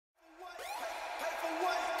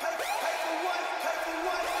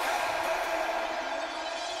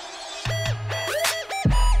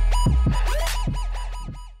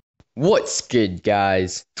What's good,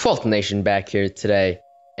 guys? 12th Nation back here today,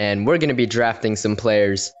 and we're going to be drafting some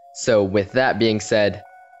players. So with that being said,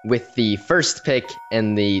 with the first pick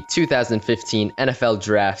in the 2015 NFL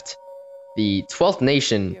Draft, the 12th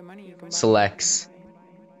Nation selects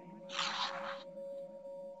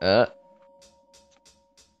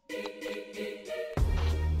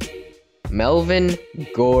Melvin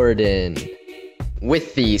Gordon.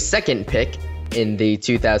 With the second pick in the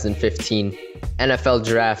 2015 NFL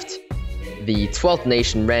Draft, the 12th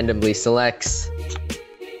Nation randomly selects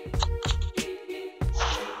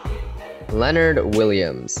Leonard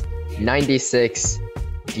Williams, 96,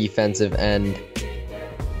 defensive end.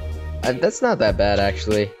 That's not that bad,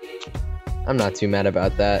 actually. I'm not too mad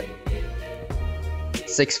about that.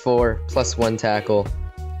 6'4", plus 1 tackle.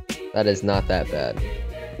 That is not that bad.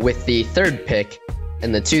 With the third pick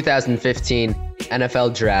in the 2015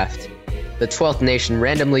 NFL Draft, the 12th Nation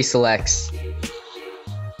randomly selects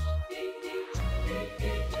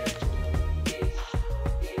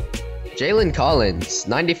Jalen Collins,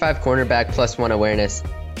 95 cornerback plus 1 awareness.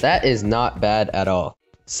 That is not bad at all.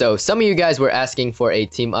 So some of you guys were asking for a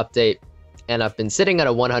team update, and I've been sitting at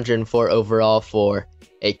a 104 overall for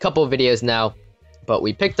a couple videos now, but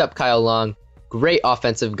we picked up Kyle Long, great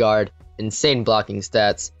offensive guard, insane blocking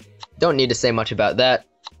stats. Don't need to say much about that.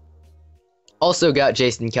 Also got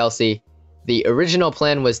Jason Kelsey. The original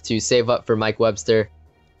plan was to save up for Mike Webster,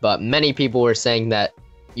 but many people were saying that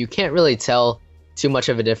you can't really tell too much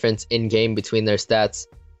of a difference in game between their stats.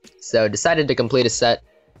 So decided to complete a set,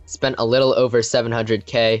 spent a little over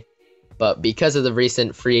 700k, but because of the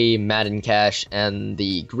recent free Madden cash and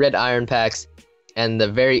the gridiron packs and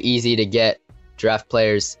the very easy to get draft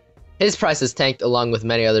players, his price has tanked along with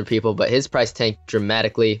many other people, but his price tanked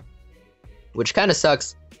dramatically, which kind of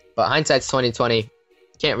sucks, but hindsight's 2020.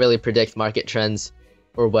 Can't really predict market trends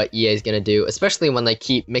or what EA is going to do, especially when they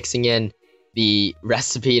keep mixing in the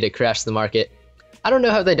recipe to crash the market. I don't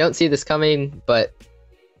know how they don't see this coming, but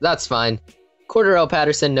that's fine. Cordarrelle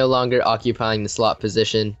Patterson no longer occupying the slot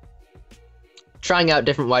position. Trying out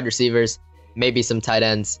different wide receivers, maybe some tight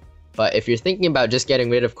ends, but if you're thinking about just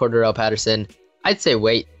getting rid of Cordarrelle Patterson, I'd say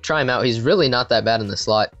wait, try him out. He's really not that bad in the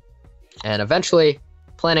slot. And eventually,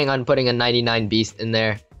 planning on putting a 99 beast in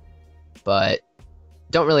there, but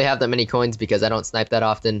don't really have that many coins because I don't snipe that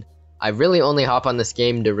often. I really only hop on this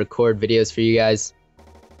game to record videos for you guys.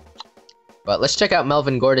 But let's check out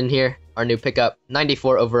Melvin Gordon here, our new pickup.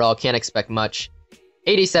 94 overall, can't expect much.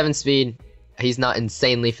 87 speed, he's not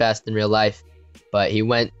insanely fast in real life, but he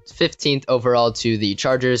went 15th overall to the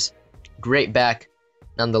Chargers. Great back,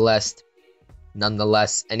 nonetheless,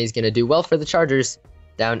 and he's going to do well for the Chargers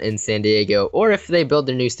down in San Diego, or if they build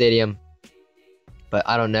their new stadium. But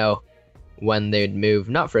I don't know when they'd move,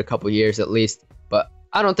 not for a couple years at least, but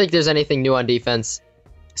I don't think there's anything new on defense.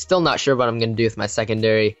 Still not sure what I'm going to do with my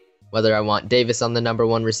secondary, whether I want Davis on the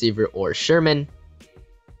 #1 receiver or Sherman.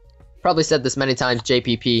 Probably said this many times,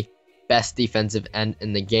 JPP, best defensive end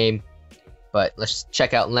in the game. But let's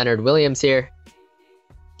check out Leonard Williams here.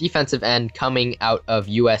 Defensive end coming out of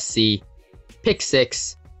USC, pick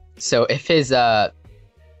 6. So if his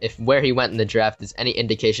if where he went in the draft is any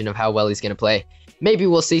indication of how well he's going to play, maybe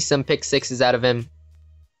we'll see some pick 6s out of him.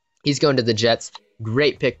 He's going to the Jets.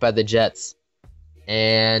 Great pick by the Jets.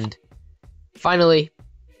 And finally,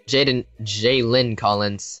 Jalen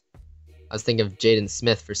Collins. I was thinking of Jaden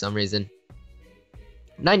Smith for some reason.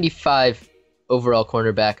 95 overall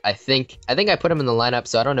cornerback, I think. I put him in the lineup,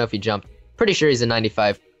 so I don't know if he jumped. Pretty sure he's a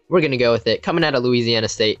 95. We're going to go with it. Coming out of Louisiana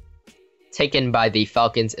State. Taken by the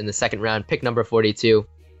Falcons in the 2nd round. Pick number 42.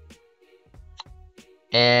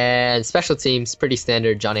 And special teams, pretty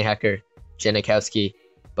standard. Johnny Hecker, Janikowski.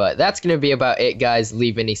 But that's going to be about it, guys.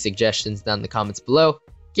 Leave any suggestions down in the comments below.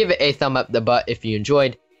 Give it a thumb up the butt if you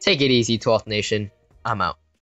enjoyed. Take it easy, 12th Nation. I'm out.